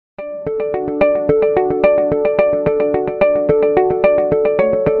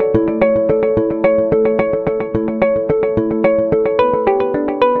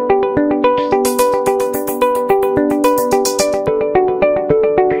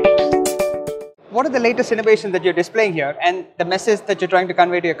what are the latest innovations that you're displaying here and the message that you're trying to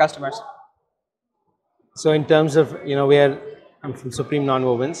convey to your customers? So in terms of, I'm from Supreme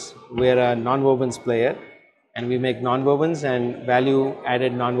Nonwovens. We're a nonwovens player, and we make nonwovens and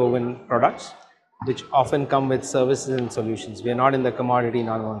value-added nonwoven products, which often come with services and solutions. We are not in the commodity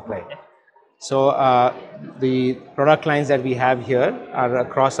nonwoven play. So the product lines that we have here are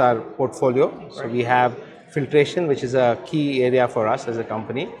across our portfolio. So we have filtration, which is a key area for us as a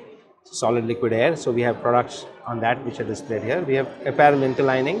company, solid liquid air. So we have products on that which are displayed here. We have apparel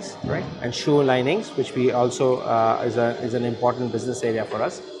interlinings and shoe linings, which we also is an important business area for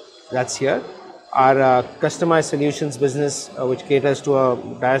us. That's here. Our customized solutions business, which caters to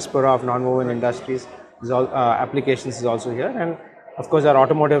a diaspora of nonwoven industries, applications is also here, and of course our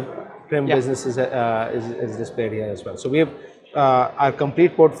automotive trim business is displayed here as well. So we have our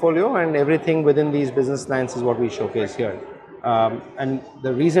complete portfolio, and everything within these business lines is what we showcase here. And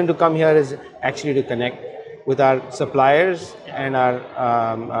the reason to come here is actually to connect with our suppliers and our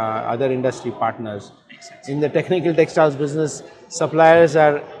other industry partners. In the technical textiles business, suppliers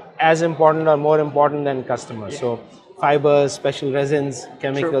are as important or more important than customers. So fibers, special resins,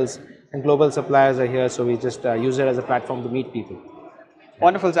 chemicals, and global suppliers are here. So we just use it as a platform to meet people.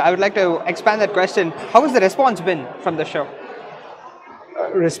 Wonderful. So I would like to expand that question. How has the response been from the show?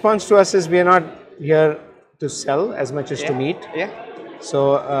 Response to us is we are not here to sell as much as to meet.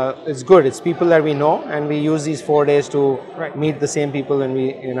 So it's good. It's people that we know, and we use these 4 days to meet the same people, and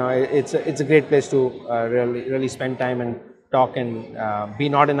it's a great place to really spend time and talk and be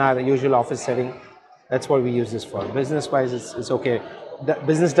not in our usual office setting. That's what we use this for. Business-wise, it's okay. The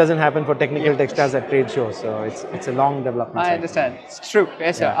business doesn't happen for technical textiles at trade shows, so it's a long development cycle. I understand. It's true.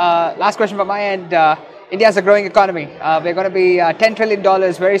 Yes, sir. Last question from my end. India is a growing economy. We're going to be $10 trillion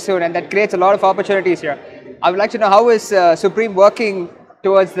very soon, and that creates a lot of opportunities here. I would like to know, how is Supreme working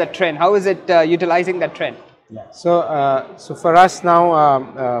towards that trend? How is it utilizing that trend? So for us now,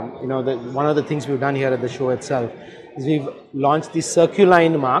 one of the things we've done here at the show itself is we've launched the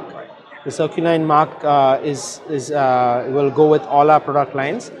Circuline mark. The Circuline mark will go with all our product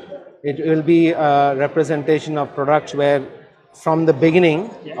lines. It will be a representation of products where from the beginning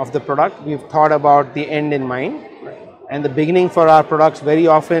of the product, we've thought about the end in mind. And the beginning for our products, very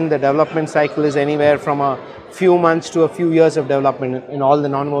often the development cycle is anywhere from a few months to a few years of development in all the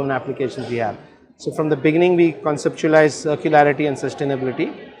nonwoven applications we have. So from the beginning, we conceptualize circularity and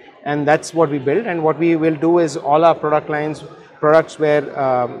sustainability, and that's what we build. And what we will do is all our product lines, products where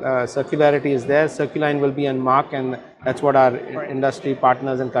circularity is there, Circuline will be on mark, and that's what our industry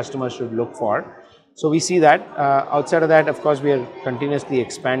partners and customers should look for. So we see that. Outside of that, of course, we are continuously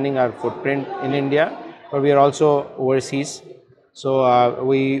expanding our footprint in India, but we are also overseas. So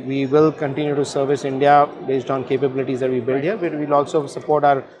we will continue to service India based on capabilities that we build here, but we'll also support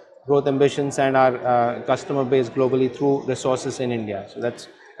our growth ambitions and our customer base globally through resources in India. So that's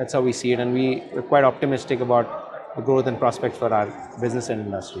how we see it, and we're quite optimistic about the growth and prospects for our business and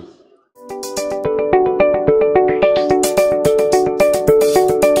industry.